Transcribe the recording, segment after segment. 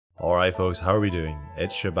Alright folks, how are we doing?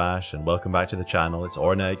 It's Shabash and welcome back to the channel. It's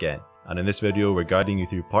Orna again. And in this video we're guiding you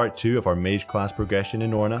through part 2 of our Mage class progression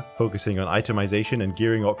in Orna, focusing on itemization and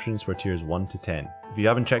gearing options for tiers 1 to 10. If you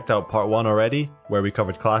haven't checked out part 1 already, where we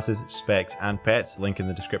covered classes, specs and pets, link in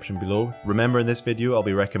the description below, remember in this video I'll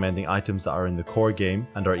be recommending items that are in the core game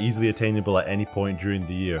and are easily attainable at any point during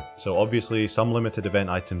the year. So obviously some limited event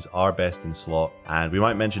items are best in slot, and we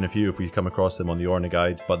might mention a few if we come across them on the Orna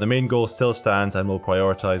guide, but the main goal still stands and we'll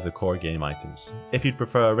prioritise the core game items. If you'd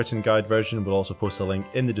prefer a written guide version, we'll also post a link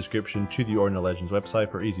in the description to the Orna Legends website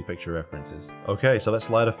for easy picture references. Okay, so let's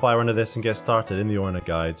light a fire under this and get started in the Orna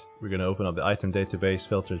guide. We're going to open up the item database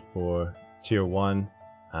filtered for tier 1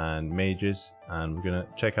 and mages, and we're going to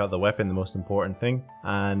check out the weapon, the most important thing.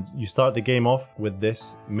 And you start the game off with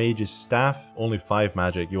this mage's staff, only 5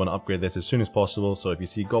 magic. You want to upgrade this as soon as possible, so if you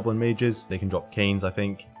see goblin mages, they can drop canes I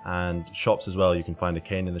think, and shops as well, you can find a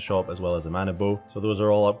cane in the shop as well as a mana bow. So those are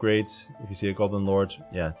all upgrades. If you see a goblin lord,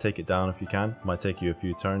 yeah, take it down if you can. It might take you a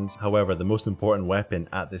few turns. However, the most important weapon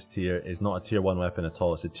at this tier is not a tier 1 weapon at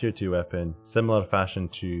all, it's a tier 2 weapon. Similar fashion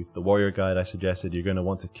to the warrior guide I suggested, you're going to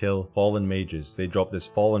want to kill fallen mages. They drop this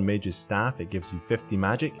fallen mage's staff, it gives you 50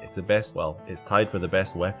 magic. It's the best, well, it's tied for the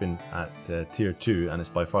best weapon at tier 2, and it's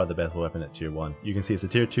by far the best weapon at tier 1. You can see it's a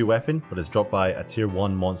tier 2 weapon, but it's dropped by a tier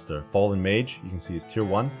 1 monster. Fallen mage, you can see it's tier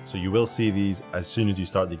 1. So you will see these as soon as you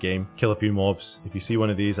start the game. Kill a few mobs. If you see one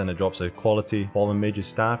of these and it drops a quality fallen mage's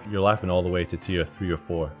staff, you're laughing all the way to tier 3 or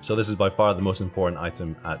 4. So this is by far the most important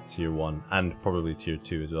item at tier 1 and probably tier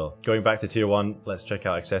 2 as well. Going back to tier 1, let's check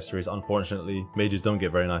out accessories. Unfortunately, mages don't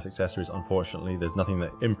get very nice accessories. Unfortunately, there's nothing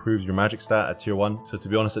that improves your magic stat at tier 1. So to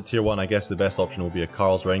be honest, at tier 1, I guess the best option will be a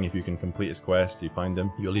Carl's Ring. If you can complete his quest, you find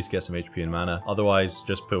him, you at least get some HP and mana. Otherwise,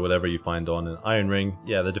 just put whatever you find on. An Iron Ring,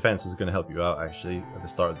 yeah, the defense is going to help you out actually at the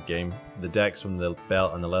start of the game. The dex from the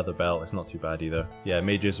belt and the leather belt is not too bad either. Yeah,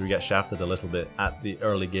 mages, we get shafted a little bit at the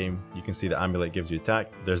early game. You can see the amulet gives you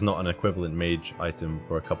attack. There's not an equivalent mage item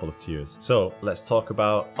for a couple of tiers. So let's talk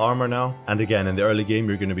about armor now. And again, in the early game,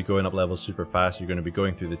 you're going to be going up levels super fast. You're going to be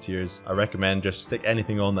going through the tiers. I recommend just stick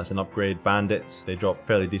anything on that's an upgrade. Bandits, they drop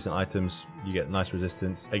fairly decent items. You get nice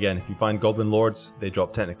resistance. Again, if you find goblin lords, they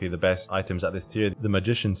drop technically the best items at this tier. The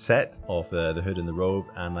magician set of the hood and the robe,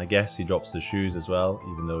 and I guess he drops the shoes as well,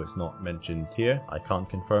 even though it's not mentioned here. I can't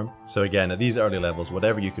confirm. So again, at these early levels,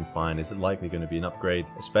 whatever you can find is likely going to be an upgrade,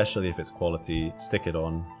 especially if it's quality. Stick it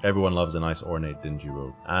on. Everyone loves a nice ornate dingy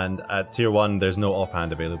robe. And at tier 1, there's no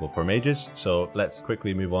offhand available for mages, so let's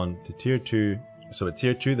quickly move on to tier 2. So at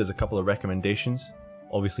tier 2, there's a couple of recommendations.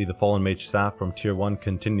 Obviously the Fallen Mage staff from tier 1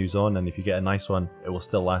 continues on, and if you get a nice one, it will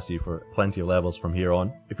still last you for plenty of levels from here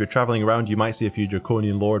on. If you're traveling around, you might see a few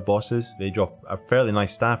Draconian Lord bosses. They drop a fairly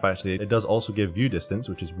nice staff actually. It does also give view distance,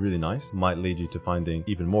 which is really nice. Might lead you to finding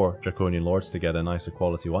even more Draconian Lords to get a nicer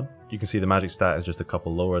quality one. You can see the magic stat is just a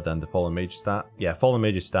couple lower than the Fallen Mage stat. Yeah, Fallen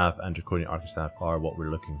Mage's staff and Draconian Archstaff are what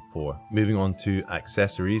we're looking for. Moving on to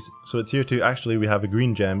accessories. So at tier 2, actually we have the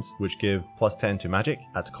green gems, which give plus 10 to magic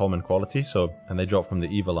at common quality. And they drop from the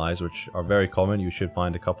Evil Eyes, which are very common. You should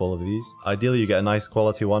find a couple of these. Ideally you get a nice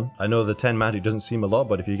quality one. I know the 10 magic doesn't seem a lot,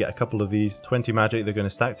 but if you get a couple of these, 20 magic, they're going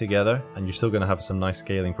to stack together and you're still going to have some nice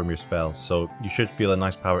scaling from your spells. So you should feel a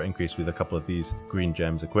nice power increase with a couple of these green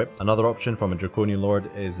gems equipped. Another option from a Draconian Lord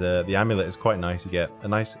is the amulet is quite nice. You get a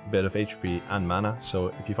nice bit of HP and mana. So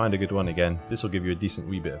if you find a good one, again, this will give you a decent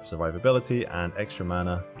wee bit of survivability and extra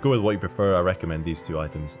mana. Go with what you prefer. I recommend these 2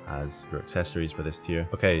 items as your accessories for this tier.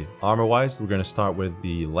 Okay, armor wise, we're going to start with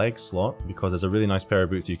the leg slot, because there's a really nice pair of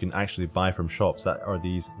boots you can actually buy from shops that are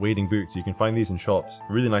these wading boots. You can find these in shops.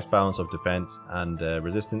 Really nice balance of defense and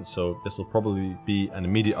resistance, so this will probably be an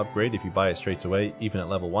immediate upgrade if you buy it straight away, even at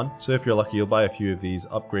level 1. So if you're lucky, you'll buy a few of these,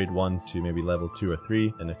 upgrade 1 to maybe level 2 or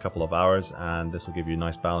 3 in a couple of hours, and this will give you a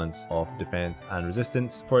nice balance of defense and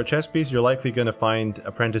resistance. For a chest piece, you're likely going to find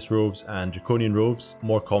apprentice robes and draconian robes,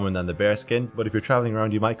 more common than the bear skin, but if you're traveling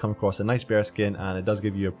around, you might come across a nice bear skin, and it does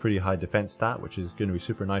give you a pretty high defense stat, which is going to be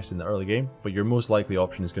super nice in the early game. But your most likely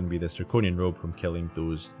option is going to be this draconian robe from killing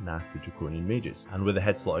those nasty draconian mages. And with the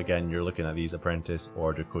head slot, again, you're looking at these apprentice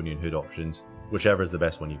or draconian hood options. Whichever is the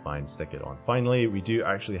best one you find, stick it on. Finally, we do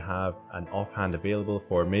actually have an offhand available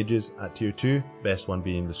for mages at tier 2, best one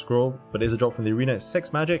being the scroll, but it is a drop from the arena. It's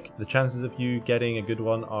 6 magic. The chances of you getting a good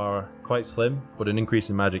one are quite slim, but an increase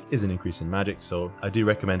in magic is an increase in magic, so I do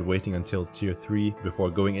recommend waiting until tier 3 before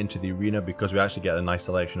going into the arena, because we actually get a nice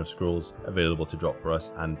selection of scrolls available to drop for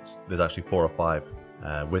us, and there's actually 4 or 5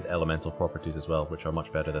 with elemental properties as well, which are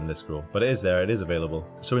much better than this scroll. But it is there, it is available.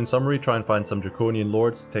 So in summary, try and find some Draconian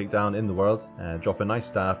Lords to take down in the world. Drop a nice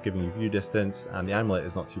staff, giving you view distance, and the amulet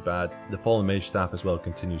is not too bad. The Fallen Mage staff as well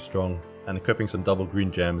continues strong, and equipping some double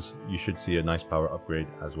green gems, you should see a nice power upgrade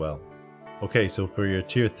as well. Okay, so for your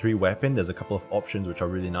tier 3 weapon, there's a couple of options which are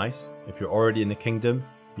really nice. If you're already in the kingdom,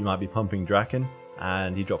 you might be pumping Draken,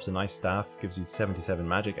 and he drops a nice staff, gives you 77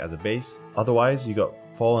 magic as a base. Otherwise, you got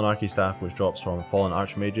Fallen Archistaff, which drops from Fallen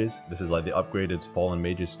Archmages. This is like the upgraded Fallen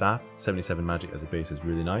Mage's staff. 77 magic as a base is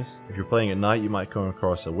really nice. If you're playing at night, you might come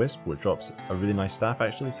across a Wisp, which drops a really nice staff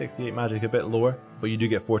actually. 68 magic, a bit lower, but you do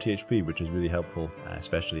get 40 HP, which is really helpful,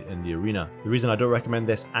 especially in the arena. The reason I don't recommend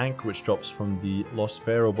this Ankh, which drops from the Lost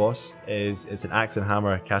Pharaoh boss, is it's an axe and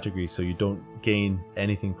hammer category, so you don't gain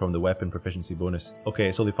anything from the weapon proficiency bonus. Okay,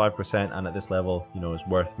 it's only 5%, and at this level, you know, it's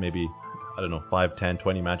worth maybe, I don't know, 5, 10,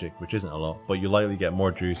 20 magic, which isn't a lot, but you likely get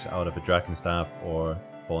more juice out of a Draken Staff or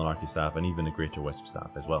Fallen Archy Staff, and even a Greater Wisp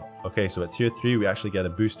Staff as well. Okay, so at tier 3 we actually get a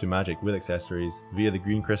boost to magic with accessories via the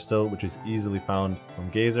green crystal, which is easily found from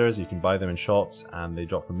gazers. You can buy them in shops, and they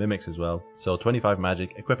drop from mimics as well. So 25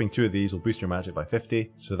 magic, equipping 2 of these will boost your magic by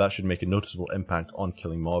 50, so that should make a noticeable impact on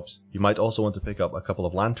killing mobs. You might also want to pick up a couple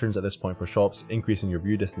of lanterns at this point for shops, increasing your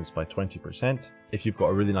view distance by 20%. If you've got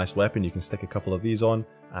a really nice weapon, you can stick a couple of these on,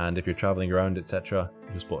 and if you're traveling around, etc.,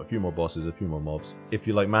 you can spot a few more bosses, a few more mobs. If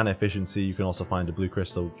you like mana efficiency, you can also find a blue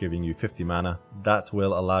crystal giving you 50 mana. That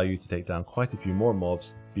will allow you to take down quite a few more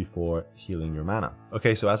mobs before healing your mana.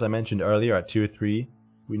 Okay, so as I mentioned earlier, at tier 3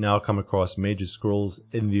 we now come across Mage's Scrolls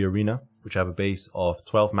in the arena, which have a base of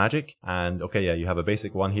 12 magic. And okay, yeah, you have a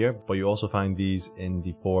basic one here, but you also find these in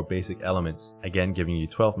the 4 basic elements, again giving you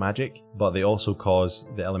 12 magic, but they also cause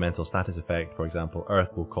the elemental status effect. For example,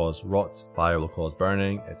 earth will cause rot, fire will cause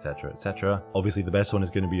burning, etc, etc. Obviously the best one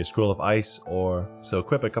is going to be a Scroll of Ice, or so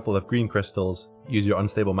equip a couple of green crystals, use your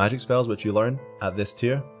unstable magic spells which you learn at this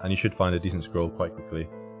tier, and you should find a decent scroll quite quickly.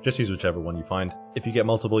 Just use whichever one you find. If you get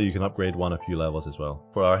multiple, you can upgrade one a few levels as well.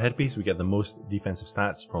 For our headpiece, we get the most defensive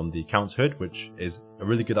stats from the Count's Hood, which is a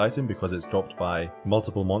really good item because it's dropped by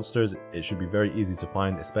multiple monsters. It should be very easy to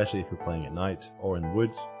find, especially if you're playing at night or in the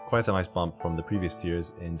woods. Quite a nice bump from the previous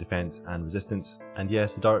tiers in defense and resistance. And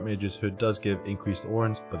yes, the Dark Mage's Hood does give increased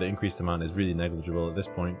Orns, but the increased amount is really negligible at this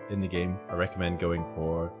point in the game. I recommend going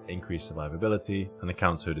for increased survivability, and the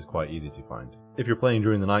Count's Hood is quite easy to find. If you're playing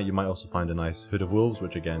during the night, you might also find a nice Hood of Wolves,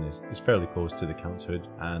 which again is fairly close to the Count's Hood,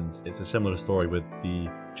 and it's a similar story with the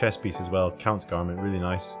chest piece as well. Count's Garment, really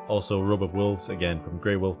nice. Also Robe of Wolves, again from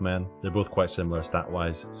Grey Wolf Men. They're both quite similar stat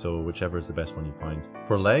wise, so whichever is the best one you find.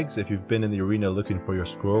 For legs, if you've been in the arena looking for your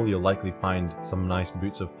scroll, you'll likely find some nice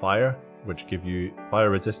Boots of Fire, which give you fire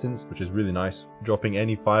resistance, which is really nice, dropping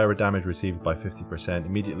any fire damage received by 50%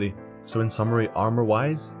 immediately. So in summary, armor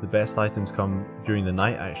wise, the best items come during the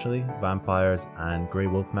night actually, Vampires and Grey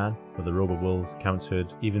Wolfman, for the Robe of Wolves, Count's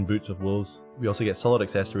Hood, even Boots of Wolves. We also get solid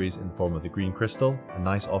accessories in the form of the green crystal, a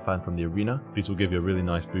nice offhand from the arena. These will give you a really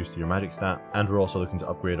nice boost to your magic stat, and we're also looking to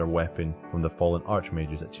upgrade our weapon from the Fallen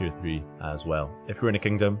Archmages at tier 3 as well. If you're in a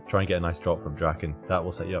kingdom, try and get a nice drop from Draken. That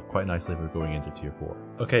will set you up quite nicely for going into tier 4.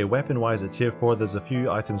 Okay, weapon wise at tier 4 there's a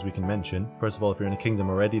few items we can mention. First of all, if you're in a kingdom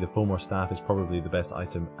already, the Fomor Staff is probably the best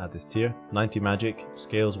item at this tier. 90 magic,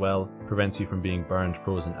 scales well, prevents you from being burned,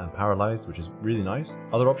 frozen and paralyzed, which is really nice.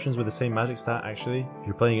 Other options with the same magic stat actually. If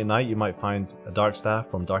you're playing at night, you might find a Dark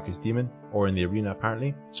Staff from Darkest Demon, or in the arena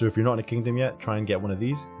apparently. So if you're not in a kingdom yet, try and get one of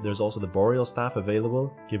these. There's also the Boreal Staff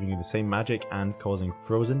available, giving you the same magic and causing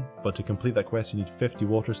frozen, but to complete that quest you need 50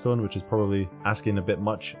 Waterstone, which is probably asking a bit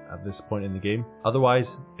much at this point in the game.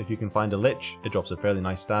 Otherwise, if you can find a Lich, it drops a fairly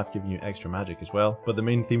nice staff, giving you extra magic as well. But the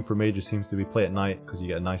main theme for mages seems to be play at night, because you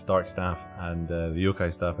get a nice Dark Staff, and the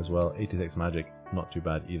Yokai Staff as well, 86 magic. Not too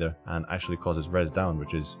bad either, and actually causes res down,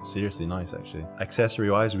 which is seriously nice actually.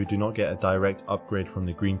 Accessory wise, we do not get a direct upgrade from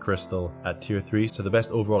the green crystal at tier 3, so the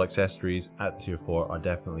best overall accessories at tier 4 are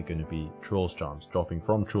definitely going to be Troll's Charms. Dropping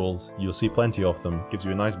from Trolls, you'll see plenty of them, gives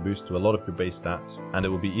you a nice boost to a lot of your base stats, and it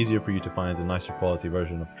will be easier for you to find a nicer quality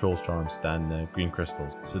version of Troll's Charms than green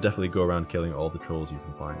crystals, so definitely go around killing all the trolls you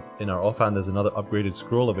can find. In our offhand there's another upgraded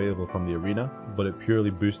scroll available from the arena, but it purely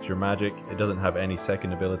boosts your magic. It doesn't have any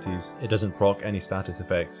second abilities, it doesn't proc any status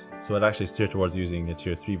effects, so I'd actually steer towards using a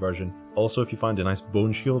tier 3 version. Also, if you find a nice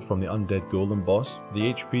bone shield from the undead golem boss, the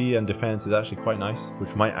HP and defense is actually quite nice,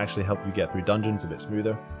 which might actually help you get through dungeons a bit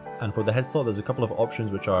smoother. And for the head slot, there's a couple of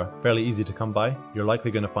options which are fairly easy to come by. You're likely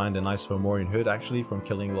going to find a nice Fomorian hood actually from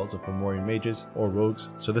killing lots of Fomorian mages or rogues,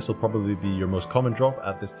 so this will probably be your most common drop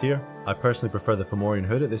at this tier. I personally prefer the Fomorian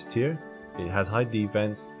hood at this tier. It has high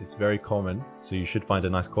defense, it's very common, so you should find a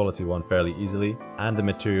nice quality one fairly easily, and the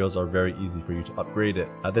materials are very easy for you to upgrade it.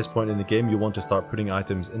 At this point in the game, you want to start putting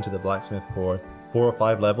items into the blacksmith for 4 or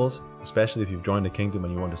 5 levels, especially if you've joined the kingdom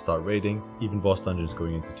and you want to start raiding, even boss dungeons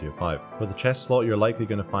going into tier 5. For the chest slot, you're likely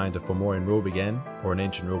going to find a Fomorian robe again, or an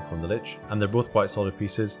ancient robe from the Lich, and they're both quite solid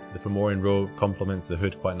pieces. The Fomorian robe complements the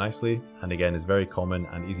hood quite nicely, and again is very common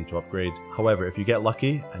and easy to upgrade. However, if you get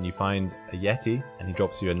lucky and you find a Yeti, and he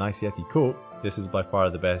drops you a nice Yeti coat, this is by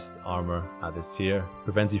far the best armor at this tier.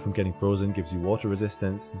 Prevents you from getting frozen, gives you water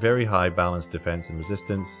resistance, very high balanced defense and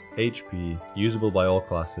resistance, HP, usable by all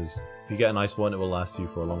classes. If you get a nice one, it will last you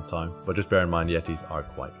for a long time, but just bear in mind Yetis are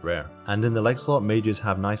quite rare. And in the leg slot, mages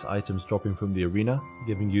have nice items dropping from the arena,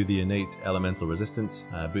 giving you the innate elemental resistance,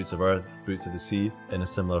 boots of earth, boots of the sea, in a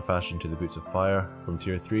similar fashion to the boots of fire from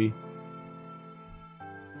tier 3.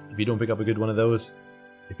 If you don't pick up a good one of those,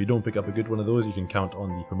 you can count on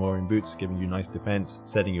the Fomorian boots, giving you nice defense,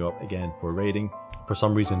 setting you up again for raiding. For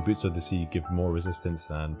some reason, boots of the sea give more resistance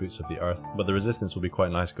than boots of the earth, but the resistance will be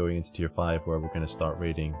quite nice going into tier 5, where we're going to start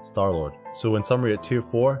raiding Starlord. So in summary, at tier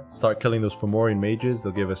 4, start killing those Fomorian mages.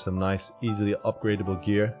 They'll give us some nice, easily upgradable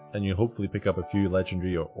gear, and you'll hopefully pick up a few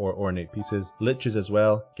legendary or ornate pieces. Liches as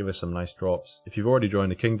well, give us some nice drops. If you've already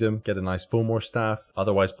joined the kingdom, get a nice Fomor staff.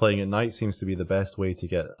 Otherwise, playing at night seems to be the best way to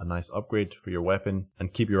get a nice upgrade for your weapon,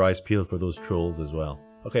 and keep your eyes peeled for those trolls as well.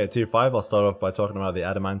 Okay, at tier 5, I'll start off by talking about the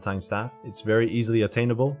Adamantine staff. It's very easily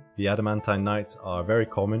attainable. The Adamantine knights are very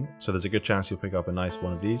common, so there's a good chance you'll pick up a nice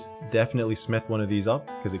one of these. Definitely smith one of these up,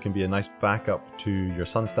 because it can be a nice backup to your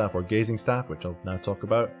sun staff or gazing staff, which I'll now talk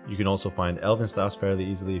about. You can also find elven staffs fairly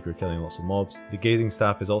easily if you're killing lots of mobs. The gazing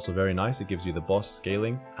staff is also very nice. It gives you the boss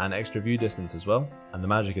scaling and extra view distance as well, and the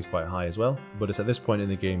magic is quite high as well. But it's at this point in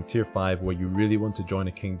the game, tier 5, where you really want to join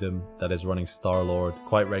a kingdom that is running Starlord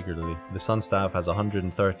quite regularly. The sun staff has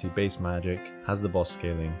 130 base magic, has the boss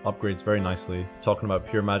scaling, upgrades very nicely. Talking about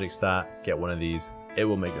pure magic stat, get one of these. It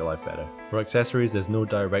will make your life better. For accessories, there's no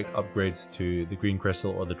direct upgrades to the green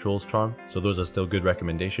crystal or the troll's charm, so those are still good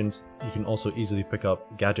recommendations. You can also easily pick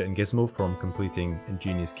up gadget and gizmo from completing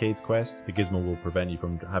Ingenious Cade's quest. The gizmo will prevent you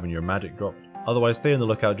from having your magic dropped. Otherwise, stay on the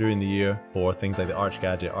lookout during the year for things like the Arch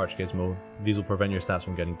Gadget, Arch Gizmo. These will prevent your stats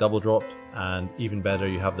from getting double dropped, and even better,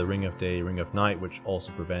 you have the Ring of Day, Ring of Night, which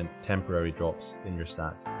also prevent temporary drops in your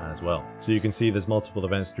stats as well. So you can see there's multiple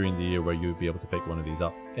events during the year where you'll be able to pick one of these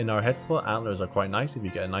up. In our head slot, antlers are quite nice if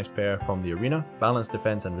you get a nice pair from the arena. Balanced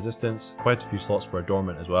defense and resistance, quite a few slots for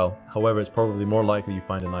adornment as well. However, it's probably more likely you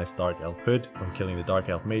find a nice dark elf hood from killing the dark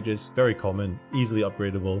elf mages. Very common, easily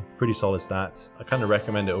upgradable, pretty solid stats. I kind of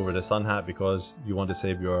recommend it over the sun hat because you want to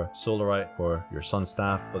save your solarite for your sun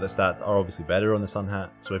staff, but the stats are obviously better on the sun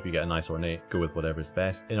hat, so if you get a nice ornate, go with whatever's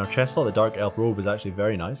best. In our chest slot, the dark elf robe is actually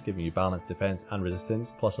very nice, giving you balanced defense and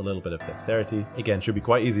resistance, plus a little bit of dexterity. Again, should be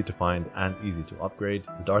quite easy to find and easy to upgrade.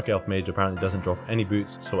 The dark elf mage apparently doesn't drop any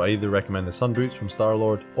boots, so I either recommend the sun boots from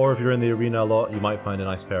Starlord, or if you're in the arena a lot, you might find a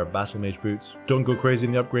nice pair of Battlemage boots. Don't go crazy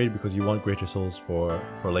in the upgrade because you want greater souls for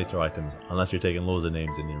later items, unless you're taking loads of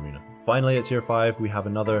names in the arena. Finally, at tier 5, we have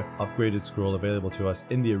another upgraded scroll available to us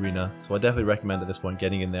in the arena, so I definitely recommend at this point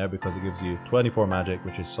getting in there because it gives you 24 magic,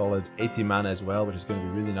 which is solid, 80 mana as well, which is going to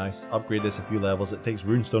be really nice. Upgrade this a few levels. It takes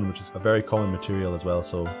runestone, which is a very common material as well,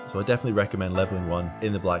 so I definitely recommend leveling one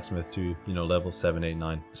in the blacksmith to, level 7, 8,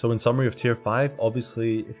 9. So in summary of tier 5,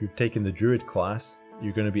 obviously if you've taken the Druid class,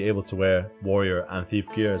 you're going to be able to wear warrior and thief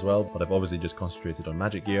gear as well, but I've obviously just concentrated on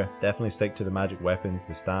magic gear. Definitely stick to the magic weapons,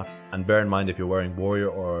 the staffs, and bear in mind if you're wearing warrior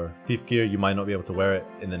or thief gear, you might not be able to wear it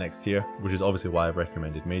in the next tier, which is obviously why I've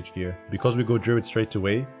recommended mage gear. Because we go druid straight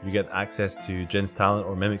away, you get access to Jin's talent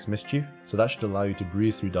or Mimic's Mischief, so that should allow you to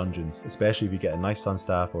breeze through dungeons, especially if you get a nice sun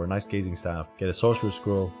staff or a nice gazing staff, get a sorcerer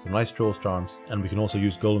scroll, some nice troll's charms, and we can also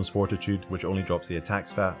use Golem's Fortitude, which only drops the attack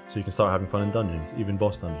stat, so you can start having fun in dungeons, even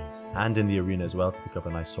boss dungeons, and in the arena as well to pick up a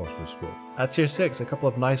nice sorcerer scroll. At tier 6, a couple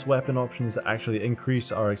of nice weapon options that actually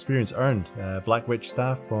increase our experience earned. Black Witch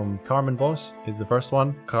Staff from Carmen Boss is the first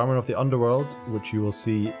one. Carmen of the Underworld, which you will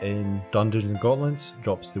see in Dungeons and Gauntlets,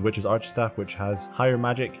 drops the Witch's Archstaff, which has higher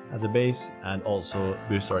magic as a base and also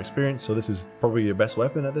boosts our experience, so this is probably your best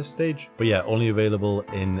weapon at this stage. But yeah, only available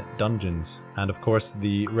in dungeons. And of course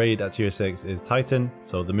the raid at tier 6 is Titan,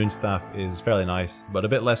 so the Moonstaff is fairly nice, but a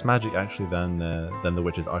bit less magic actually than the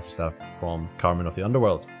Witch's Archstaff from Carmen of the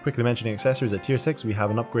Underworld. Quickly mentioning accessories, at tier 6 we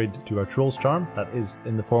have an upgrade to our Troll's Charm that is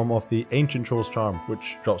in the form of the Ancient Troll's Charm,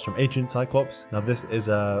 which drops from Ancient Cyclops. Now this is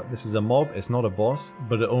a mob, it's not a boss,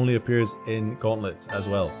 but it only appears in gauntlets as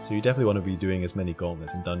well, so you definitely want to be doing as many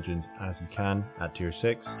gauntlets and dungeons as you can at tier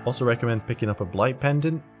 6. Also recommend picking up a Blight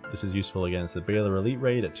Pendant. This is useful against the Baylor Elite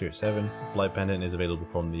raid at tier 7. Blight Pendant is available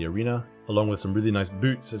from the arena, along with some really nice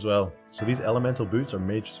boots as well. So these elemental boots are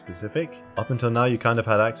mage specific. Up until now you kind of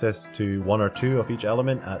had access to 1 or 2 of each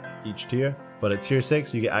element at each tier, but at tier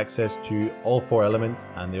 6 you get access to all 4 elements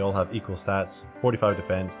and they all have equal stats, 45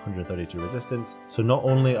 defense, 132 resistance. So not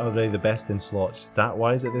only are they the best in slot stat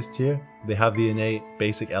wise at this tier, they have the innate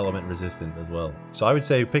basic element resistance as well. So I would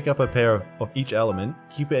say pick up a pair of each element,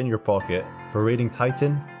 keep it in your pocket. For raiding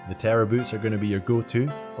Titan, the Terror boots are going to be your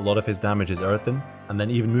go-to. A lot of his damage is earthen, and then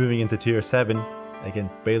even moving into tier 7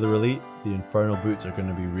 against Baylor Elite, the Infernal boots are going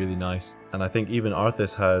to be really nice. And I think even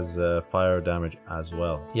Arthas has fire damage as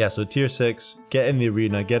well. Yeah, so tier 6, get in the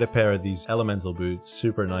arena, get a pair of these elemental boots,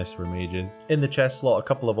 super nice for mages. In the chest slot, a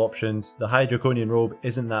couple of options. The High Draconian robe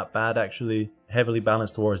isn't that bad actually. Heavily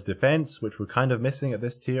balanced towards defense, which we're kind of missing at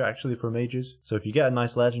this tier actually for mages. So if you get a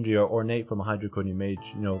nice legendary or ornate from a High Draconian mage,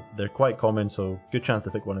 you know, they're quite common, so good chance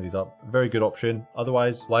to pick one of these up. Very good option.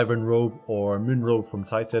 Otherwise, Wyvern robe or Moon robe from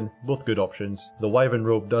Titan, both good options. The Wyvern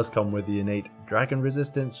robe does come with the innate dragon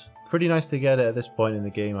resistance. Pretty nice to get it at this point in the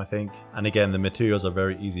game, I think. And again, the materials are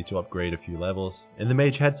very easy to upgrade a few levels. In the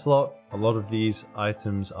mage head slot, a lot of these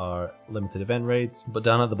items are limited event raids, but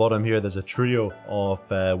down at the bottom here there's a trio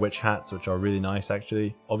of witch hats which are really nice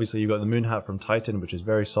actually. Obviously you've got the moon hat from Titan, which is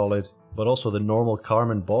very solid, but also the normal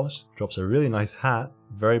Carmen boss drops a really nice hat,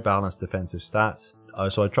 very balanced defensive stats.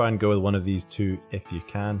 So I try and go with one of these two if you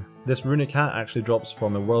can. This runic hat actually drops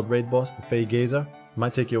from a world raid boss, the Fey Gazer. It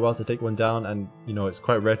might take you a while to take one down, and you know it's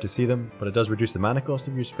quite rare to see them, but it does reduce the mana cost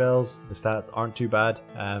of your spells. The stats aren't too bad,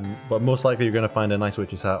 but most likely you're going to find a nice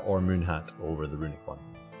witch's hat or moon hat over the runic one.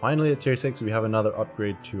 Finally at tier 6 we have another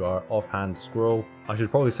upgrade to our offhand scroll. I should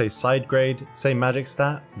probably say side grade, same magic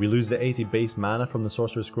stat. We lose the 80 base mana from the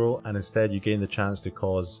Sorcerer scroll and instead you gain the chance to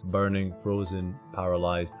cause burning, frozen,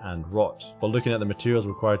 paralyzed and rot. But looking at the materials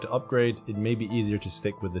required to upgrade, it may be easier to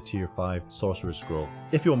stick with the tier 5 Sorcerer scroll.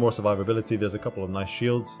 If you want more survivability, there's a couple of nice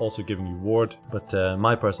shields also giving you ward, but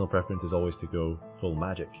my personal preference is always to go full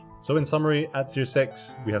magic. So in summary, at tier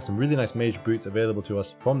 6, we have some really nice mage boots available to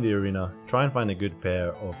us from the arena. Try and find a good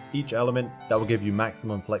pair of each element. That will give you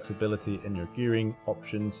maximum flexibility in your gearing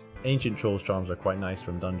options. Ancient Troll's Charms are quite nice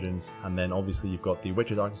from dungeons. And then obviously you've got the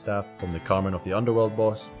Witch's Archistaff from the Carmen of the Underworld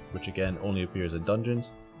boss, which again only appears in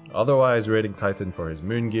dungeons. Otherwise, raiding Titan for his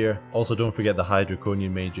moon gear. Also don't forget the High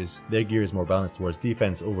Draconian mages. Their gear is more balanced towards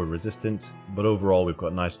defense over resistance, but overall we've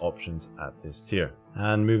got nice options at this tier.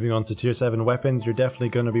 And moving on to tier 7 weapons, you're definitely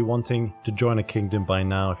going to be wanting to join a kingdom by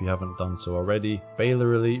now if you haven't done so already.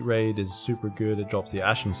 Baylor Elite Raid is super good. It drops the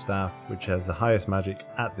Ashen Staff, which has the highest magic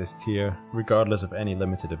at this tier, regardless of any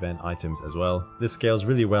limited event items as well. This scales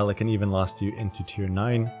really well. It can even last you into tier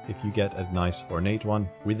 9 if you get a nice ornate one.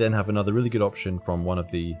 We then have another really good option from one of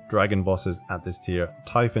the dragon bosses at this tier.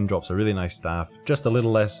 Typhon drops a really nice staff, just a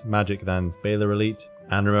little less magic than Baylor Elite.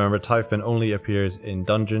 And remember, Typhon only appears in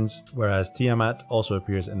dungeons, whereas Tiamat also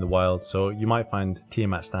appears in the wild, so you might find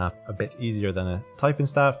Tiamat staff a bit easier than a Typhon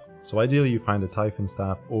staff. So ideally you find a Typhon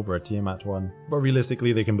staff over a Tiamat one, but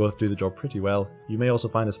realistically they can both do the job pretty well. You may also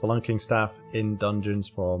find a Spelunking staff in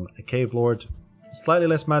dungeons from a Cave Lord. Slightly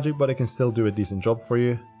less magic, but it can still do a decent job for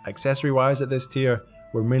you. Accessory wise at this tier,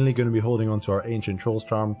 we're mainly going to be holding on to our Ancient Troll's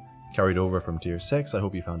Charm, carried over from tier 6. I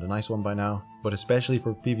hope you found a nice one by now. But especially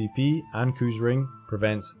for PvP, Anku's Ring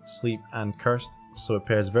prevents sleep and cursed, so it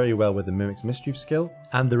pairs very well with the Mimic's Mischief skill.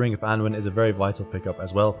 And the Ring of Anwin is a very vital pickup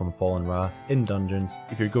as well from Fallen Ra in dungeons.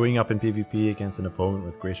 If you're going up in PvP against an opponent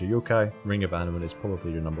with Gracia Yokai, Ring of Anwin is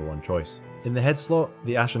probably your #1 choice. In the head slot,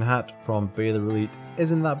 the Ashen Hat from Baylor Elite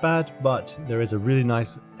isn't that bad, but there is a really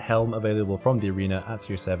nice helm available from the arena at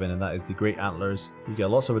tier 7, and that is the Great Antlers. You get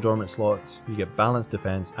lots of Adornment slots, you get balanced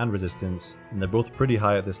defense and resistance, and they're both pretty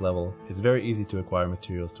high at this level. It's very easy to acquire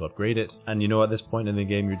materials to upgrade it, and you know at this point in the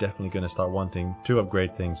game you're definitely going to start wanting to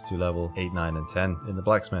upgrade things to level 8, 9 and 10 in the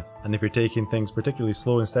blacksmith. And if you're taking things particularly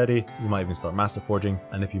slow and steady, you might even start master forging,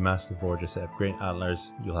 and if you master forge a set of Great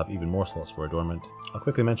Antlers, you'll have even more slots for Adornment. I'll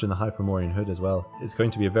quickly mention the High Fomorian Hood as well. It's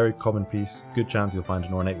going to be a very common piece, good chance you'll find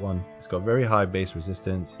an ornate one. It's got very high base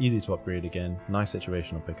resistance, easy to upgrade again, nice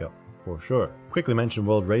situational pickup for sure. Quickly mention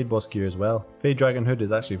World Raid boss gear as well. Fey Dragon Hood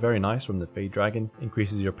is actually very nice from the Fey Dragon,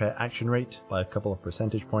 increases your pet action rate by a couple of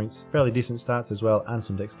percentage points, fairly decent stats as well and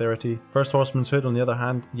some dexterity. First Horseman's Hood on the other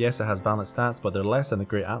hand, yes it has balanced stats but they're less than the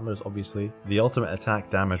Great Antlers obviously. The ultimate attack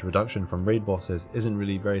damage reduction from raid bosses isn't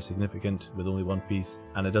really very significant with only one piece,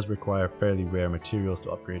 and it does require fairly rare materials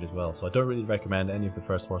to upgrade as well, so I don't really recommend any of the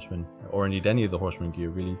First Horseman or indeed any of the Horseman gear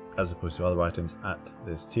really, as opposed to other items at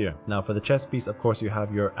this tier. Now for the chest piece, of course you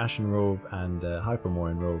have your Ashen robe and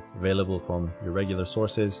Hypermoran robe available from your regular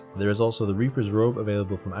sources. There is also the Reaper's robe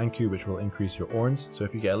available from Anku, which will increase your Orns. So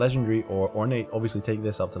if you get a legendary or ornate, obviously take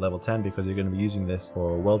this up to level 10 because you're going to be using this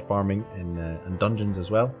for world farming and dungeons as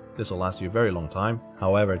well. This will last you a very long time.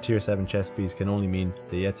 However, tier 7 chest piece can only mean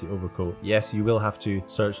the Yeti overcoat. Yes, you will have to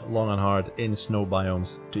search long and hard in snow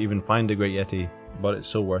biomes to even find a great Yeti, but it's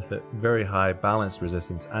so worth it. Very high balanced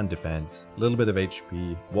resistance and defense, a little bit of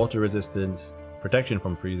HP, water resistance, protection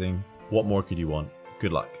from freezing. What more could you want?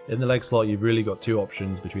 Good luck. In the leg slot, you've really got two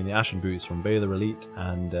options between the Ashen Boots from Baylor Elite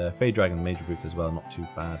and Fade Dragon Mage Boots as well, not too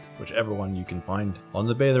bad, whichever one you can find. On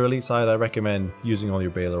the Baylor Elite side, I recommend using all your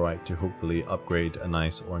Baylorite to hopefully upgrade a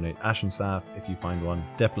nice ornate Ashen Staff if you find one.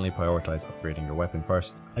 Definitely prioritize upgrading your weapon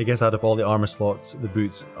first. I guess out of all the armor slots, the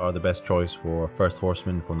boots are the best choice for First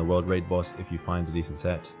Horseman from the World Raid boss if you find a decent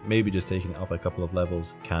set. Maybe just taking it up a couple of levels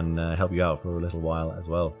can help you out for a little while as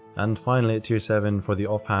well. And finally at tier 7, for the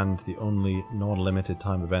offhand, the only non-limited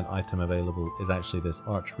time event item available is actually this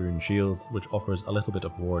Archrune Shield, which offers a little bit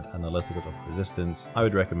of ward and a little bit of resistance. I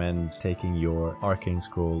would recommend taking your Arcane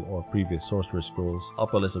Scroll or previous Sorcerer Scrolls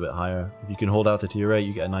up a little bit higher. If you can hold out to tier 8,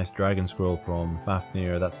 you get a nice Dragon Scroll from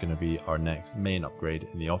Fafnir. That's going to be our next main upgrade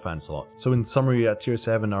in the offhand slot. So in summary, at tier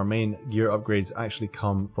 7, our main gear upgrades actually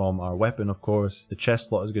come from our weapon, of course. The chest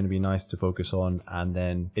slot is going to be nice to focus on, and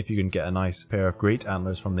then if you can get a nice pair of Great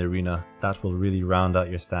Antlers from the arena, that will really round out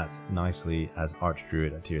your stats nicely as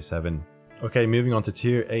Archdruid at tier 7. Okay, moving on to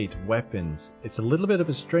tier 8, weapons. It's a little bit of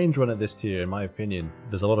a strange one at this tier in my opinion.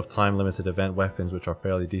 There's a lot of time limited event weapons which are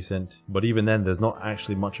fairly decent, but even then there's not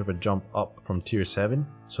actually much of a jump up from tier 7.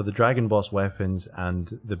 So the Dragon Boss weapons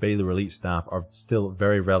and the Baylor Elite staff are still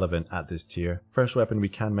very relevant at this tier. First weapon we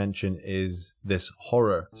can mention is this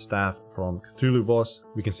Horror staff from Cthulhu Boss.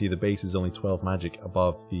 We can see the base is only 12 magic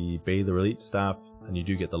above the Baylor Elite staff, and you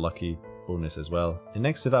do get the lucky bonus as well. And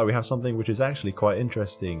next to that we have something which is actually quite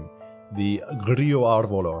interesting. The Grio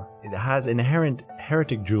Arvolor. It has inherent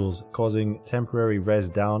Heretic jewels causing temporary res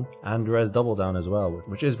down and res double down as well,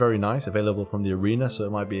 which is very nice, available from the arena, so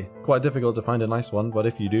it might be quite difficult to find a nice one, but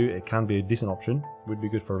if you do, it can be a decent option, would be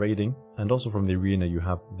good for raiding. And also from the arena you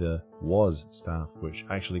have the Was staff, which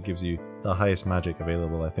actually gives you the highest magic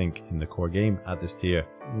available I think in the core game at this tier.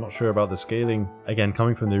 I'm not sure about the scaling. Again,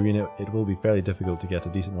 coming from the arena it will be fairly difficult to get a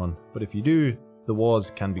decent one, but if you do, the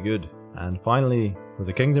Was can be good. And finally, for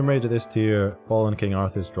the Kingdom Raid of this tier, Fallen King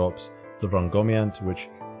Arthas drops the Rungomiant, which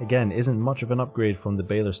again isn't much of an upgrade from the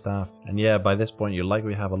Baylor staff. And yeah, by this point you'll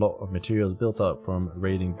likely have a lot of materials built up from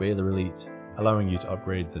raiding Baylor Elite, allowing you to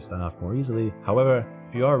upgrade the staff more easily. However,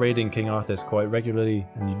 if you are raiding King Arthas quite regularly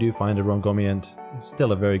and you do find a Rungomiant, it's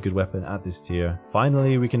still a very good weapon at this tier.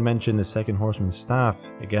 Finally, we can mention the Second Horseman's staff,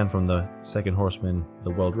 again from the Second Horseman, the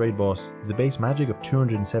World Raid boss. The base magic of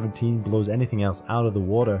 217 blows anything else out of the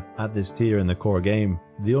water at this tier in the core game.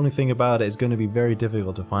 The only thing about it is going to be very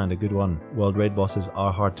difficult to find a good one. World Raid bosses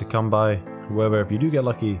are hard to come by. However, if you do get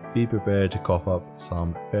lucky, be prepared to cough up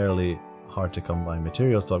some fairly hard to come by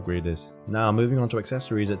materials to upgrade this. Now moving on to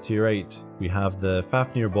accessories at tier 8, we have the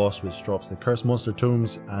Fafnir boss, which drops the Cursed Monster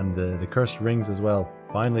Tomes and the Cursed Rings as well.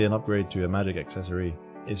 Finally an upgrade to a magic accessory.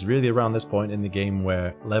 It's really around this point in the game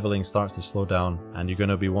where leveling starts to slow down and you're going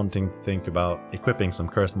to be wanting to think about equipping some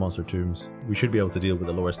Cursed Monster Tombs. We should be able to deal with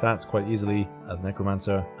the lower stats quite easily as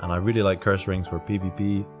Nekromancer, and I really like Cursed Rings for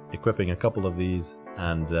PvP. Equipping a couple of these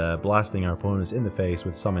and blasting our opponents in the face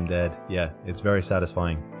with Summon Dead, yeah, it's very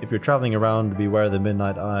satisfying. If you're traveling around, Beware the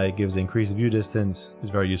Midnight Eye gives increased view distance. It's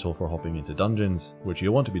very useful for hopping into dungeons, which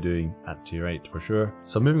you'll want to be doing at tier 8 for sure.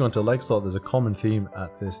 So moving on to leg slot, there's a common theme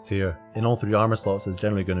at this tier. In all three armor slots there's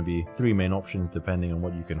generally going to be three main options depending on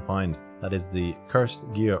what you can find. That is the Cursed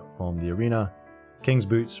Gear from the arena, King's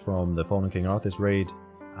Boots from the Fallen King Arthas raid,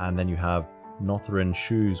 and then you have Nothran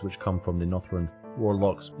Shoes, which come from the Nothran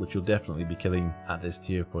Warlocks, which you'll definitely be killing at this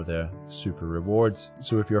tier for their super rewards.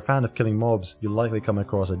 So if you're a fan of killing mobs, you'll likely come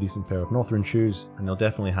across a decent pair of Nothran Shoes, and they'll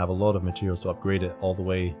definitely have a lot of materials to upgrade it all the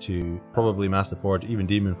way to probably Master Forge, even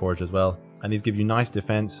Demon Forge as well. And these give you nice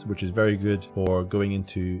defense, which is very good for going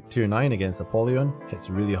into tier 9 against Apollyon. Hits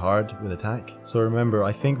really hard with attack. So remember,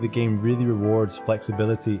 I think the game really rewards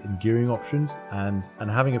flexibility in gearing options, and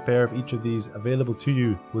having a pair of each of these available to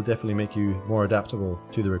you will definitely make you more adaptable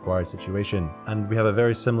to the required situation. And we have a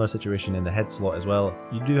very similar situation in the head slot as well.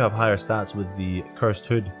 You do have higher stats with the Cursed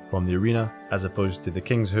Hood from the arena, as opposed to the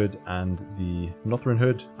King's Hood and the Nothran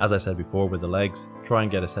Hood. As I said before, with the legs, try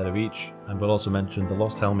and get a set of each. And we'll also mention the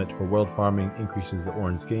Lost Helmet for world farming increases the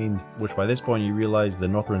Orns gained, which by this point you realise the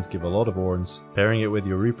Nothrans give a lot of Orns. Pairing it with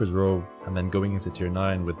your Reaper's Robe and then going into tier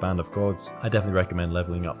 9 with Band of Gods, I definitely recommend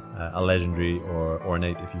leveling up a legendary or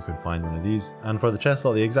ornate if you can find one of these. And for the chest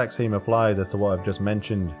slot, the exact same applies as to what I've just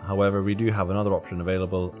mentioned. However, we do have another option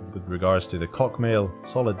available with regards to the Cockmail,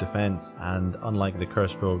 solid defense, and unlike the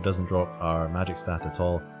Curse Robe, doesn't drop our magic stat at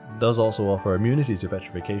all. Does also offer immunity to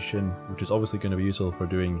petrification, which is obviously going to be useful for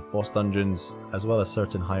doing boss dungeons as well as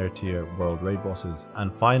certain higher tier world raid bosses.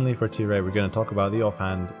 And finally for tier 8, we're going to talk about the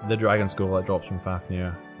offhand, the Dragon Scroll that drops from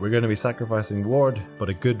Fafnir. We're going to be sacrificing ward, but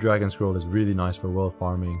a good Dragon Scroll is really nice for world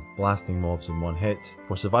farming, blasting mobs in one hit.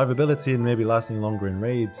 For survivability and maybe lasting longer in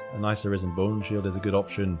raids, a nice Arisen Bone Shield is a good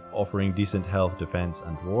option, offering decent health, defense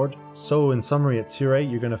and ward. So in summary, at tier 8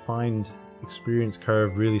 you're going to find experience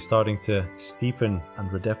curve really starting to steepen,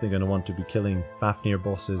 and we're definitely going to want to be killing Fafnir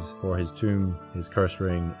bosses for his tomb, his curse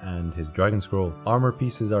ring and his dragon scroll. Armor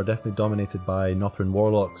pieces are definitely dominated by Nothran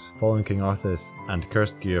warlocks, Fallen King Arthas and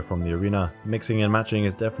cursed gear from the arena. Mixing and matching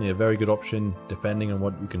is definitely a very good option depending on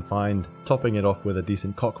what you can find. Topping it off with a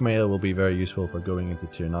decent cockmail will be very useful for going into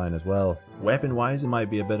tier 9 as well. Weapon wise, it might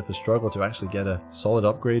be a bit of a struggle to actually get a solid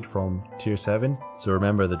upgrade from tier 7, so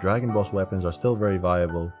remember the dragon boss weapons are still very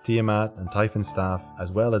viable. Tiamat and Typhon Staff, as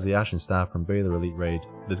well as the Ashen Staff from Baylor Elite Raid.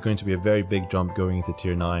 There's going to be a very big jump going into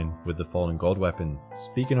tier 9 with the Fallen God weapon.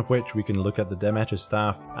 Speaking of which, we can look at the Demeter's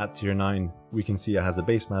Staff at tier 9. We can see it has a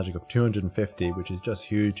base magic of 250, which is just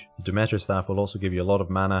huge. The Demeter's Staff will also give you a lot of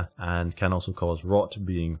mana and can also cause rot,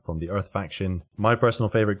 being from the Earth faction. My personal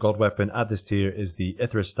favourite God weapon at this tier is the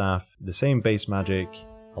Aethric Staff. The same base magic,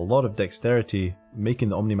 a lot of dexterity, making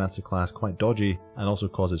the Omnimancer class quite dodgy, and also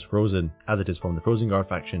causes frozen, as it is from the Frozen Guard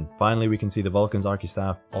faction. Finally, we can see the Vulcan's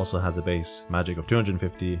Archistaff also has a base magic of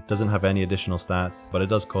 250, doesn't have any additional stats, but it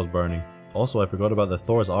does cause burning. Also, I forgot about the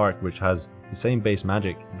Thor's Arc, which has the same base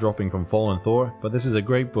magic, dropping from Fallen Thor, but this is a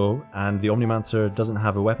great bow, and the Omnimancer doesn't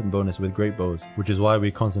have a weapon bonus with great bows, which is why we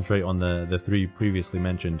concentrate on the three previously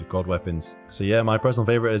mentioned god weapons. So yeah, my personal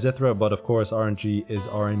favourite is Ithra, but of course RNG is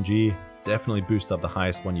RNG. Definitely boost up the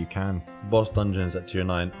highest one you can. Boss dungeons at tier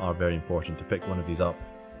 9 are very important to pick one of these up.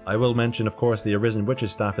 I will mention of course the Arisen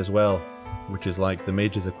Witch's Staff as well, which is like the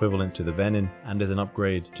Mage's equivalent to the Venin, and is an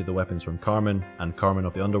upgrade to the weapons from Carmen and Carmen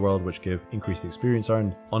of the Underworld, which give increased experience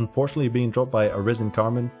earned. Unfortunately being dropped by Arisen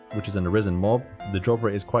Carmen, which is an Arisen mob. The drop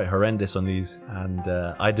rate is quite horrendous on these, and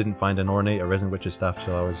I didn't find an ornate Arisen Witch's Staff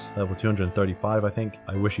till I was level 235 I think.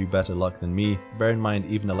 I wish you better luck than me. Bear in mind,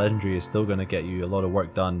 even a legendary is still going to get you a lot of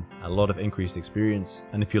work done, a lot of increased experience,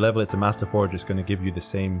 and if you level it to Master Forge, it's going to give you the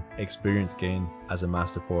same experience gain as a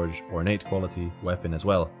Master Forge ornate quality weapon as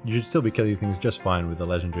well. You should still be killing things just fine with the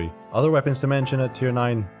legendary. Other weapons to mention at tier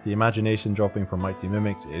 9, the Imagination dropping from Mighty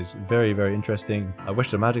Mimics is very interesting. I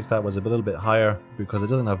wish the magic stat was a little bit higher because it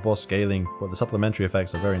doesn't have boss scaling, but the supplementary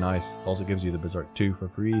effects are very nice. It also gives you the Berserk 2 for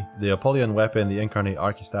free. The Apollyon weapon, the Incarnate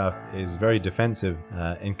Archistaff, is very defensive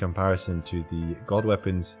in comparison to the god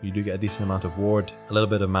weapons. You do get a decent amount of ward, a little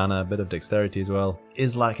bit of mana, a bit of dexterity as well.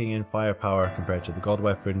 Is lacking in firepower compared to the god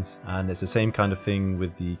weapons, and it's the same kind of thing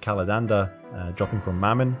with the Kaladanda dropping from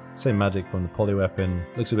Mammon. Same magic from the poly weapon.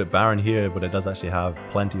 Looks a bit barren here, but it does actually have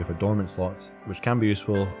plenty of adornment slots, which can be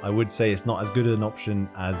useful. I would say it's not as good an option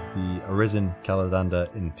as the Arisen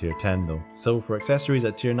Kaladanda in tier 10 though. So for accessories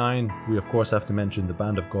at tier 9, we of course have to mention the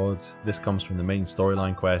Band of Gods. This comes from the main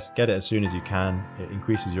storyline quest. Get it as soon as you can. It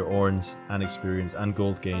increases your orns and experience and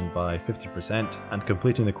gold gain by 50%, and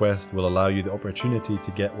completing the quest will allow you the opportunity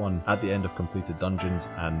to get one at the end of completed dungeons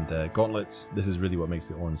and gauntlets. This is really what makes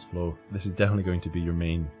the orns flow. This is definitely going to be your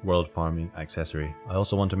main world farming accessory. I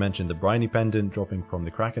also want to mention the Briny Pendant dropping from the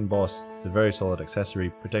Kraken boss. It's a very solid accessory,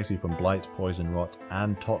 protects you from blight, poison, rot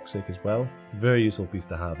and toxic as well. Very useful piece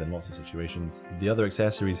to have in lots of situations. The other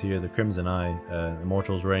accessories here, the Crimson Eye,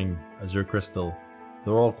 Immortal's Ring, Azure Crystal,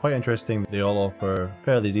 they're all quite interesting. They all offer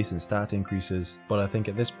fairly decent stat increases, but I think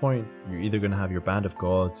at this point you're either going to have your Band of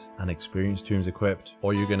Gods and Experience Tombs equipped,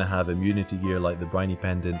 or you're going to have immunity gear like the Briny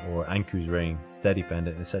Pendant or Anku's Ring, Steady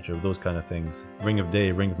Pendant, etc. Those kind of things. Ring of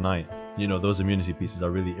Day, Ring of Night. You know, those immunity pieces are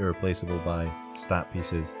really irreplaceable by stat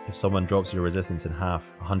pieces. If someone drops your resistance in half,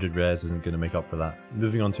 100 res isn't going to make up for that.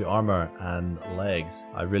 Moving on to armor and legs,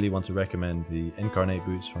 I really want to recommend the Incarnate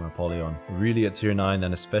Boots from Apollyon. Really at tier 9,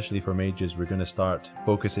 and especially for mages, we're going to start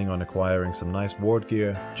focusing on acquiring some nice ward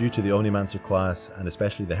gear. Due to the Omnimancer class and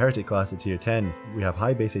especially the Heretic class at tier 10, we have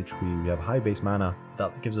high base HP, we have high base mana.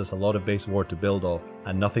 That gives us a lot of base ward to build off,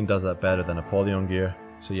 and nothing does that better than Apollyon gear.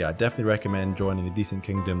 So yeah, I definitely recommend joining a decent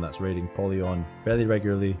kingdom that's raiding Apollyon fairly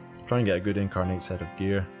regularly. Try and get a good incarnate set of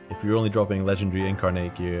gear. If you're only dropping legendary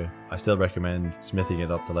incarnate gear, I still recommend smithing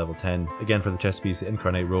it up to level 10. Again, for the chest piece, the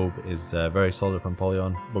incarnate robe is very solid from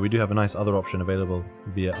Polygon, but we do have a nice other option available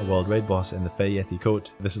via a world raid boss in the Fey Yeti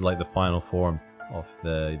coat. This is like the final form of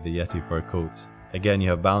the Yeti fur coats. Again, you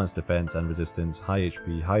have balanced defense and resistance, high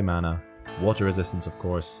HP, high mana, water resistance of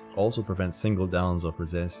course, also prevents single downs of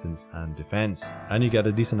resistance and defense, and you get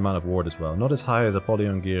a decent amount of ward as well. Not as high as the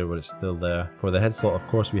Polygon gear, but it's still there. For the head slot, of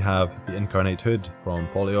course, we have the incarnate hood from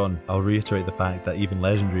Polygon. I'll reiterate the fact that even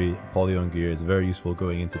legendary Polygon gear is very useful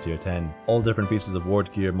going into tier 10. All different pieces of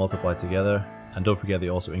ward gear multiply together. And don't forget, they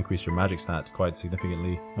also increase your magic stat quite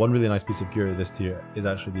significantly. One really nice piece of gear this tier is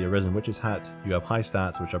actually the Arisen Witch's hat. You have high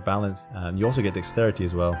stats which are balanced, and you also get dexterity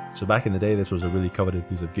as well. So back in the day, this was a really coveted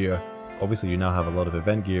piece of gear. Obviously you now have a lot of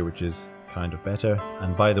event gear, which is kind of better.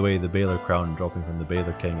 And by the way, the Baylor crown dropping from the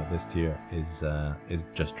Baylor King at this tier is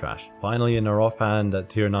just trash. Finally, in our offhand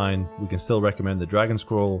at tier 9, we can still recommend the Dragon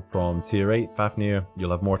Scroll from tier 8 Fafnir.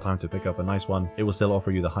 You'll have more time to pick up a nice one. It will still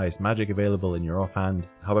offer you the highest magic available in your offhand.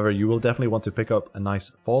 However, you will definitely want to pick up a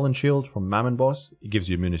nice Fallen Shield from Mammon Boss. It gives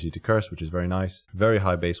you immunity to curse, which is very nice. Very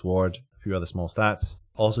high base ward, a few other small stats.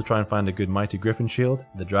 Also try and find a good Mighty Griffin Shield.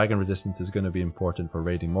 The dragon resistance is going to be important for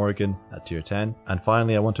raiding Morrigan at tier 10. And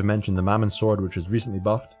finally, I want to mention the Mammon Sword, which was recently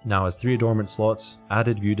buffed. Now has 3 Adornment slots,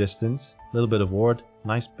 added view distance, a little bit of ward,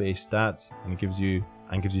 nice base stats, and it gives you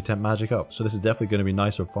temp magic up. So this is definitely going to be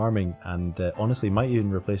nice for farming, and honestly might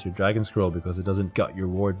even replace your Dragon Scroll because it doesn't gut your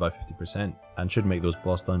ward by 50% and should make those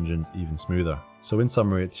boss dungeons even smoother. So in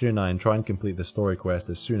summary, at tier 9, try and complete the story quest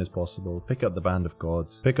as soon as possible. Pick up the Band of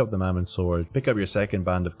Gods, pick up the Mammon Sword, pick up your second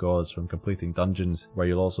Band of Gods from completing dungeons where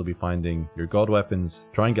you'll also be finding your god weapons.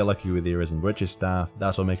 Try and get lucky with the Arisen Witch's staff.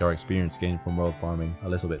 That will make our experience gain from world farming a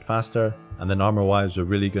little bit faster. And then armor wise, we're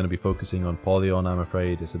really going to be focusing on Polygon, I'm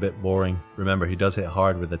afraid. It's a bit boring. Remember, he does hit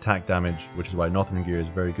hard with attack damage, which is why Northern Gear is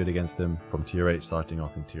very good against him from tier 8 starting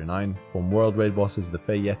off in tier 9. From world raid bosses, the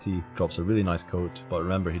Fey Yeti drops a really nice coat, but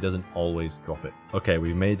remember, he doesn't always drop it. Okay,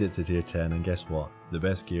 we've made it to tier 10, and guess what? The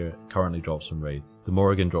best gear currently drops from raids. The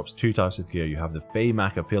Morrigan drops 2 types of gear. You have the Fey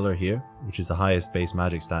Macapillar here, which is the highest base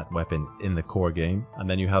magic stat weapon in the core game, and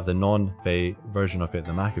then you have the non-Fey version of it,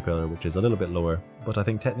 the Macapillar, which is a little bit lower, but I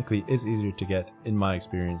think technically is easier to get. In my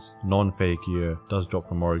experience, non-Fey gear does drop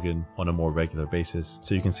from Morrigan on a more regular basis.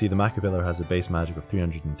 So you can see the Macapillar has a base magic of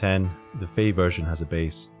 310, the Fey version has a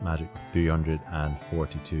base magic of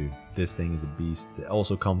 342. This thing is a beast. It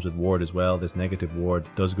also comes with ward as well. This negative ward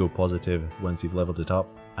does go positive once you've leveled it up.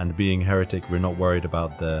 And being Heretic, we're not worried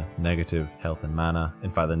about the negative health and mana.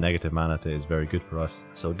 In fact, the negative mana is very good for us.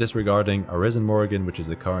 So disregarding Arisen Morrigan, which is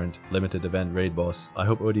the current limited event raid boss. I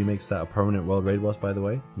hope Odie makes that a permanent world raid boss, by the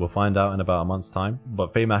way. We'll find out in about a month's time.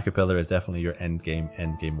 But Fey Macapillar is definitely your end game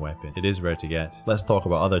weapon. It is rare to get. Let's talk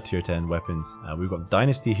about other tier 10 weapons. We've got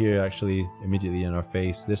Dynasty here actually immediately in our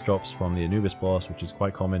face. This drops from the Anubis boss, which is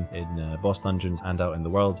quite common in boss dungeons and out in the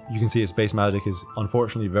world. You can see its base magic is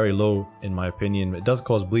unfortunately very low in my opinion. It does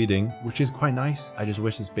cause bleeding, which is quite nice. I just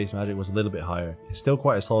wish its base magic was a little bit higher. It's still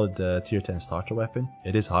quite a solid tier 10 starter weapon.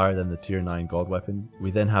 It is higher than the tier 9 god weapon.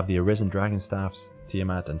 We then have the Arisen Dragon Staffs,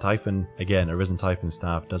 Tiamat and Typhon. Again, Arisen Typhon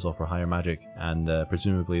staff does offer higher magic, and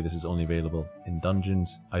presumably this is only available in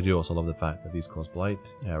dungeons. I do also love the fact that these cause blight.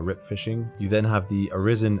 Rip Fishing. You then have the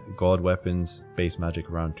Arisen god weapons, base magic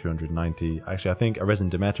around 290. Actually, I think Arisen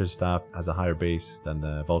Demeter's staff has a higher base than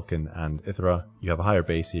the Vulcan and Ithra. You have a higher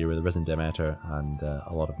base here with Arisen Demeter and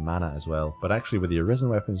a lot of mana as well. But actually with the Arisen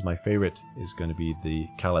weapons, my favorite is going to be the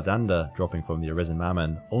Kaladanda dropping from the Arisen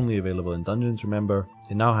Mammon. Only available in dungeons, remember.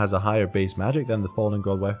 It now has a higher base magic than the Fallen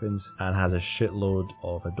God weapons and has a shitload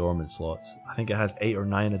of Adornment slots. I think it has 8 or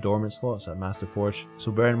 9 Adornment slots at Master Forge.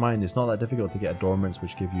 So bear in mind, it's not that difficult to get Adornments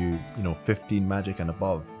which give you, 15 magic and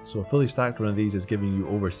above. So a fully stacked one of these is giving you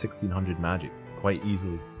over 1600 magic quite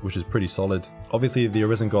easily, which is pretty solid. Obviously the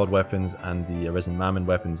Arisen God weapons and the Arisen Mammon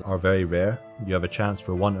weapons are very rare. You have a chance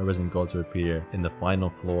for one Arisen God to appear in the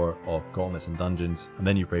final floor of Gauntlets and Dungeons, and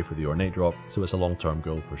then you pray for the Ornate drop, so it's a long-term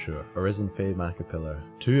goal for sure. Arisen Fey Macapillar.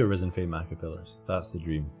 2 Arisen Fey Macapillars. That's the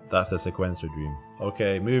dream. That's the sequencer dream.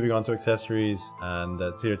 Okay, moving on to accessories, and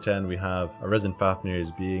at tier 10 we have Arisen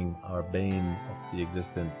Fafnirs being our bane of the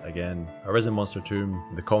existence again. Arisen Monster Tomb.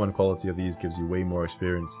 The common quality of these gives you way more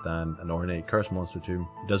experience than an Ornate Curse Monster Tomb.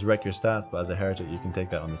 It does wreck your stats, but as a Heretic you can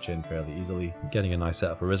take that on the chin fairly easily. Getting a nice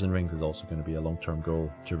set of Arisen Rings is also going to be a long-term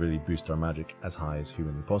goal to really boost our magic as high as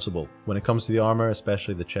humanly possible. When it comes to the armor,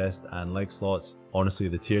 especially the chest and leg slots, Honestly,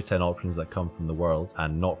 the tier 10 options that come from the world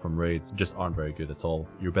and not from raids just aren't very good at all.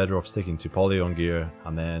 You're better off sticking to Polygon gear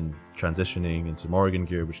and then transitioning into Morrigan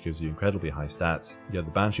gear, which gives you incredibly high stats. You have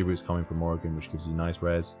the Banshee boots coming from Morrigan, which gives you nice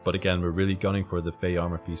res. But again, we're really gunning for the Fey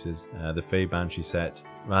armor pieces. The Fey Banshee set.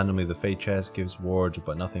 Randomly, the Fey chest gives ward,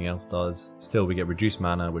 but nothing else does. Still, we get reduced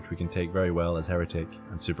mana, which we can take very well as Heretic,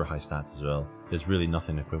 and super high stats as well. There's really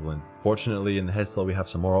nothing equivalent. Fortunately, in the head slot we have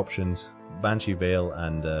some more options. Banshee Veil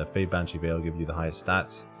and Fey Banshee Veil give you the highest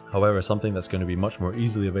stats. However, something that's going to be much more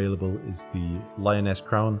easily available is the Lioness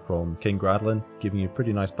Crown from King Gradlin, giving you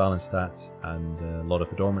pretty nice balanced stats and a lot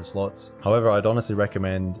of Adornment slots. However, I'd honestly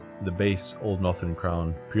recommend the base Old Northern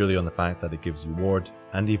Crown purely on the fact that it gives you ward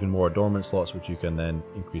and even more Adornment slots, which you can then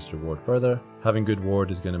increase your ward further. Having good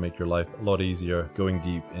ward is going to make your life a lot easier going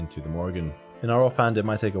deep into the Morrigan. In our offhand, it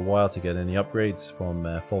might take a while to get any upgrades from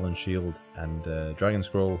Fallen Shield and Dragon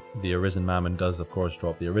Scroll. The Arisen Mammon does of course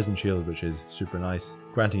drop the Arisen Shield, which is super nice,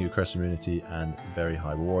 granting you Curse Immunity and very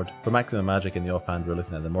high reward. For maximum magic in the offhand, we're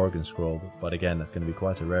looking at the Morrigan Scroll, but again, that's going to be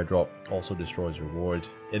quite a rare drop, also destroys your ward.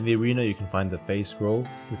 In the arena, you can find the Fey Scroll,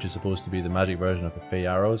 which is supposed to be the magic version of the Fey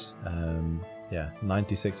Arrows. Yeah,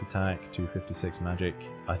 96 attack, 256 magic.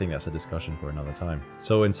 I think that's a discussion for another time.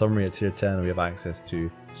 So in summary, at tier 10 we have access to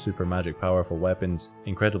super magic powerful weapons,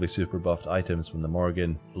 incredibly super buffed items from the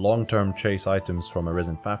Morrigan, long-term chase items from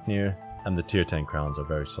Arisen Fafnir, and the tier 10 crowns are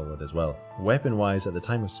very solid as well. Weapon wise, at the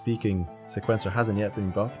time of speaking, Sequencer hasn't yet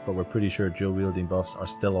been buffed, but we're pretty sure dual wielding buffs are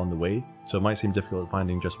still on the way, so it might seem difficult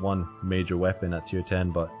finding just one major weapon at tier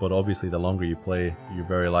 10, but obviously the longer you play, you're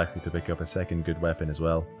very likely to pick up a second good weapon as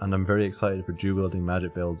well. And I'm very excited for dual wielding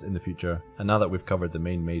magic builds in the future, and now that we've covered the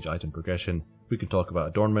main mage item progression, we can talk about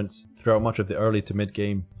adornments. Throughout much of the early to mid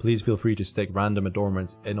game, please feel free to stick random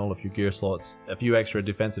adornments in all of your gear slots. A few extra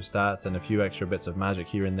defensive stats and a few extra bits of magic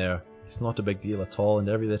here and there. It's not a big deal at all, and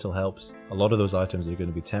every little helps. A lot of those items are going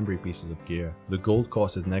to be temporary pieces of gear. The gold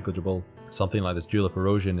cost is negligible. Something like this Jewel of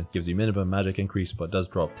Erosion gives you minimum magic increase but does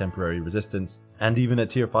drop temporary resistance. And even at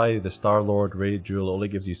tier 5, the Star Lord Raid Jewel only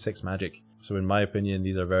gives you 6 magic. So in my opinion,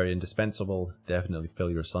 these are very indispensable. Definitely fill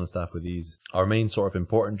your Sunstaff with these. Our main sort of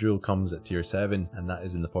important jewel comes at tier 7, and that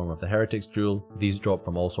is in the form of the Heretic's Jewel. These drop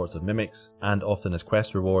from all sorts of mimics, and often as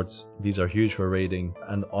quest rewards. These are huge for raiding,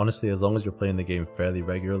 and honestly, as long as you're playing the game fairly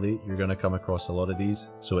regularly, you're going to come across a lot of these.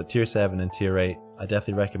 So at tier 7 and tier 8, I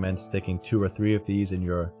definitely recommend sticking 2 or 3 of these in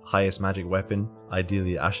your highest magic weapon,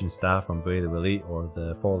 ideally Ashen Staff from Vader Elite or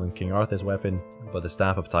the Fallen King Arthur's weapon, but the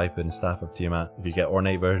Staff of Typhon, Staff of Tiamat, if you get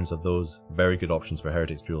ornate versions of those, very good options for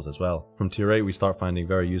Heretic's jewels as well. From tier 8 we start finding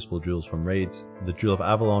very useful jewels from raids. The Jewel of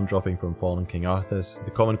Avalon dropping from Fallen King Arthur's.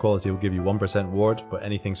 The common quality will give you 1% ward, but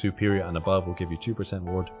anything superior and above will give you 2%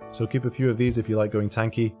 ward. So keep a few of these if you like going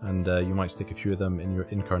tanky, and you might stick a few of them in your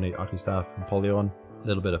Incarnate Archistaff and Polygon. A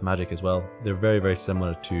little bit of magic as well. They're very, very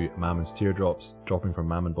similar to Mammon's teardrops, dropping from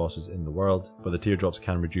Mammon bosses in the world, but the teardrops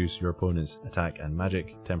can reduce your opponent's attack and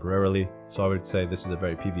magic temporarily, so I would say this is a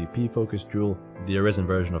very PvP focused jewel. The Arisen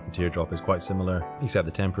version of the teardrop is quite similar, except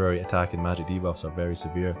the temporary attack and magic debuffs are very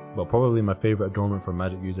severe, but probably my favourite adornment for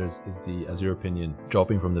magic users is the Azure Pinion,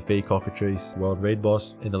 dropping from the Fey Cockatrice World Raid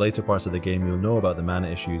boss. In the later parts of the game you'll know about the mana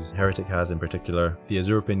issues Heretic has in particular. The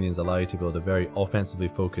Azure Pinions allow you to build a very offensively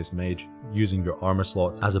focused mage, using your armor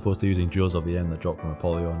slots as opposed to using Jewels of the End that drop from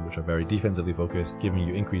Apollyon, which are very defensively focused, giving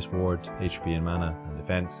you increased ward, HP and mana and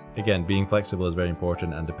defense. Again, being flexible is very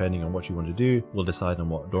important, and depending on what you want to do will decide on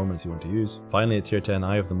what adornments you want to use. Finally, at tier 10,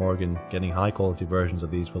 Eye of the Morrigan, getting high quality versions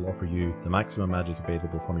of these will offer you the maximum magic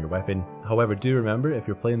available from your weapon. However, do remember, if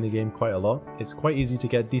you're playing the game quite a lot, it's quite easy to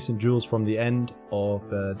get decent jewels from the end of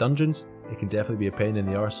dungeons. It can definitely be a pain in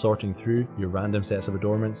the arse sorting through your random sets of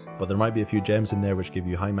adornments, but there might be a few gems in there which give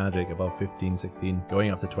you high magic above 15, 16,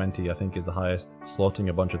 going up to 20 I think is the highest. Slotting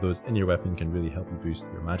a bunch of those in your weapon can really help you boost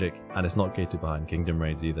your magic, and it's not gated behind kingdom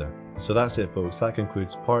raids either. So that's it folks, that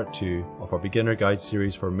concludes part 2 of our beginner guide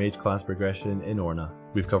series for mage class progression in Orna.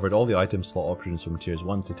 We've covered all the item slot options from tiers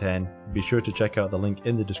 1 to 10. Be sure to check out the link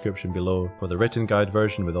in the description below for the written guide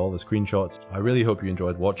version with all the screenshots. I really hope you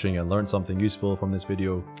enjoyed watching and learned something useful from this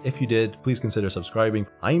video. If you did, please consider subscribing.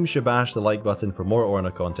 I'm Shabash the like button for more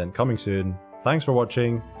Orna content coming soon. Thanks for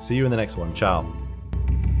watching, see you in the next one, ciao.